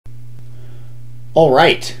All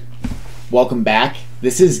right, welcome back.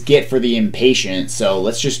 This is Git for the impatient, so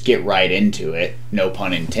let's just get right into it, no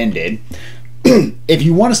pun intended. If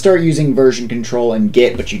you want to start using version control in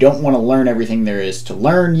Git, but you don't want to learn everything there is to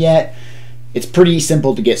learn yet, it's pretty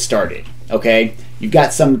simple to get started, okay? You've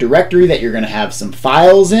got some directory that you're going to have some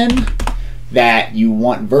files in that you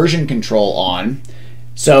want version control on.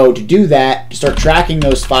 So to do that, to start tracking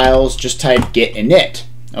those files, just type git init,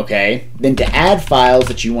 okay? Then to add files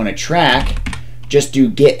that you want to track, just do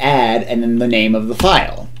git add and then the name of the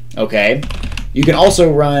file, okay? You can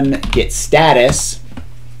also run git status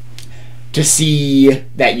to see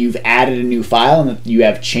that you've added a new file and that you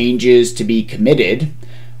have changes to be committed,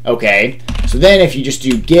 okay? So then if you just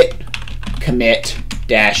do git commit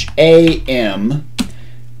 -am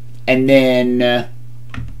and then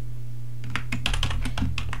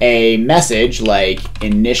a message like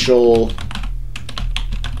initial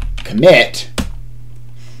commit,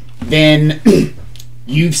 then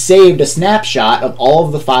you've saved a snapshot of all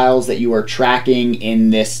of the files that you are tracking in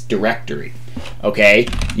this directory. Okay,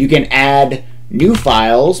 you can add new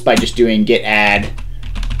files by just doing git add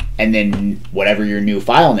and then whatever your new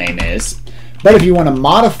file name is. But if you want to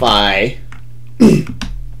modify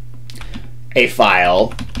a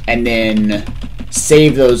file and then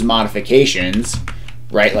save those modifications,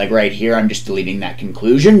 right, like right here, I'm just deleting that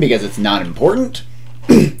conclusion because it's not important.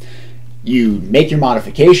 You make your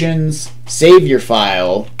modifications, save your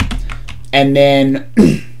file, and then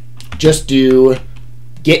just do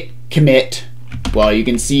git commit. Well, you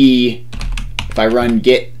can see if I run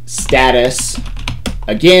git status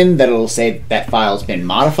again that it'll say that file's been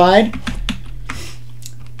modified.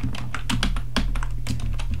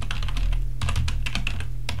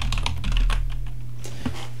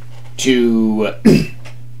 To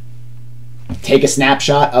take a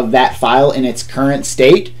snapshot of that file in its current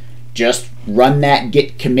state, just run that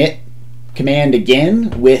git commit command again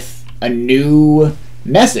with a new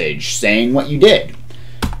message saying what you did.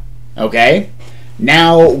 Okay,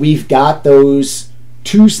 now we've got those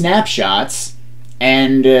two snapshots,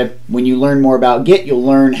 and when you learn more about Git, you'll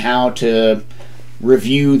learn how to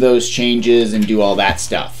review those changes and do all that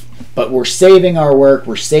stuff. But we're saving our work,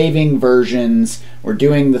 we're saving versions, we're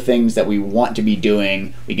doing the things that we want to be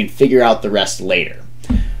doing. We can figure out the rest later.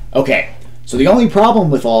 Okay, so the only problem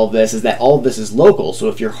with all of this is that all of this is local. So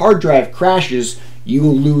if your hard drive crashes, you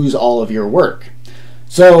will lose all of your work.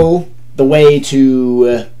 So the way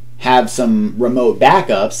to have some remote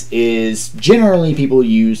backups is generally people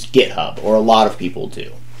use GitHub, or a lot of people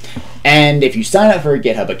do. And if you sign up for a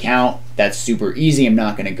GitHub account, that's super easy. I'm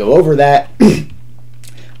not going to go over that.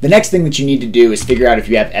 The next thing that you need to do is figure out if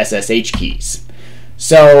you have SSH keys.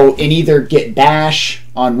 So in either Git Bash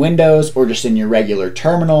on Windows or just in your regular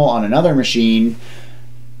terminal on another machine,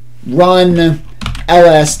 run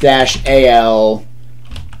ls-al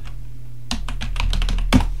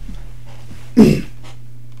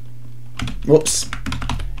whoops,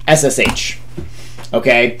 SSH.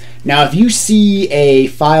 Okay, now if you see a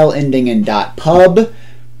file ending in .pub,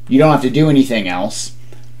 you don't have to do anything else.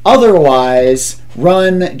 Otherwise,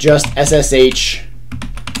 run just SSH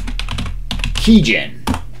keygen.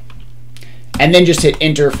 And then just hit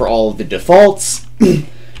enter for all of the defaults.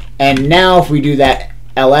 And now if we do that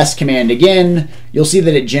ls command again, you'll see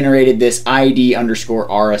that it generated this id_rsa.pub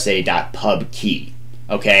key.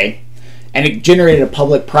 Okay? And it generated a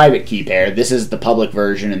public-private key pair. This is the public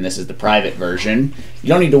version and this is the private version. You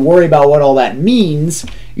don't need to worry about what all that means.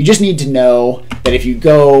 You just need to know that if you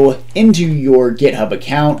go into your GitHub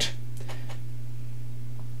account,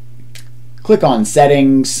 click on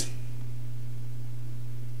Settings,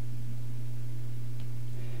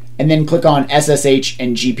 and then click on SSH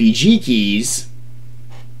and GPG keys,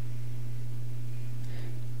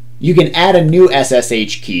 you can add a new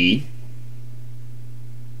SSH key.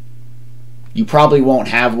 You probably won't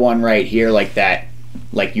have one right here like that,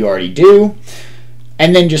 like you already do.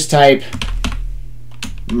 And then just type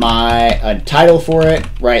a title for it,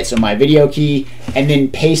 right? So my video key, and then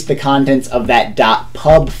paste the contents of that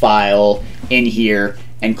 .pub file in here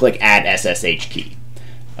and click add SSH key.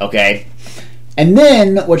 Okay? And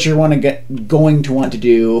then what you're going to want to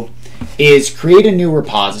do is create a new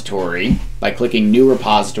repository by clicking new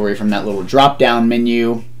repository from that little drop down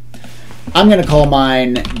menu. I'm going to call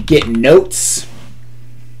mine Git Notes.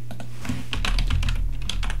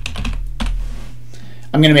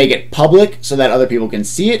 I'm going to make it public so that other people can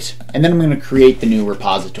see it, and then I'm going to create the new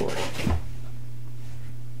repository.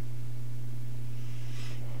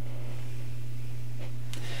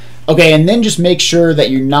 Okay, and then just make sure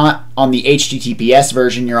that you're not on the HTTPS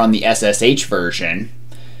version, you're on the SSH version.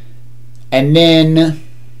 And then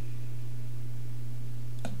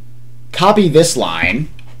copy this line,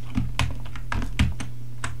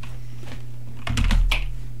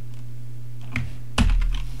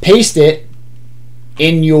 paste it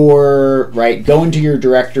in your, go into your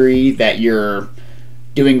directory that you're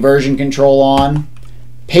doing version control on,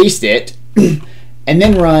 paste it, and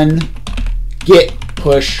then run git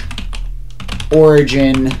push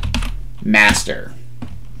origin master.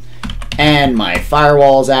 And my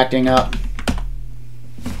firewall is acting up.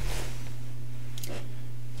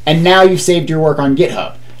 And now you've saved your work on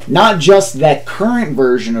GitHub. Not just that current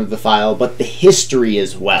version of the file, but the history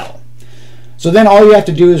as well. So then all you have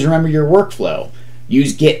to do is remember your workflow.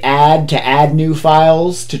 Use git add to add new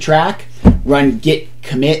files to track. Run git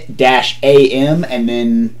commit -am and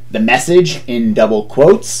then the message in double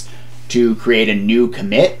quotes to create a new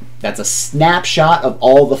commit. That's a snapshot of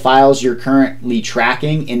all the files you're currently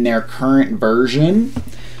tracking in their current version.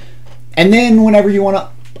 And then whenever you want to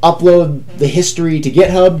upload the history to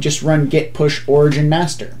GitHub, just run git push origin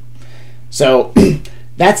master. So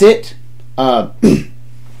that's it.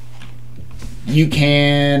 You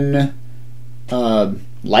can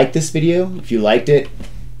like this video if you liked it.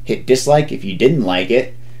 Hit dislike if you didn't like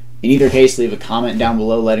it. In either case, leave a comment down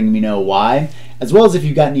below letting me know why, as well as if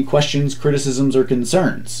you've got any questions, criticisms, or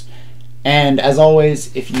concerns. And as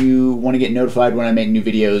always, if you want to get notified when I make new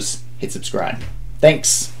videos, hit subscribe.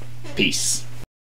 Thanks. Peace.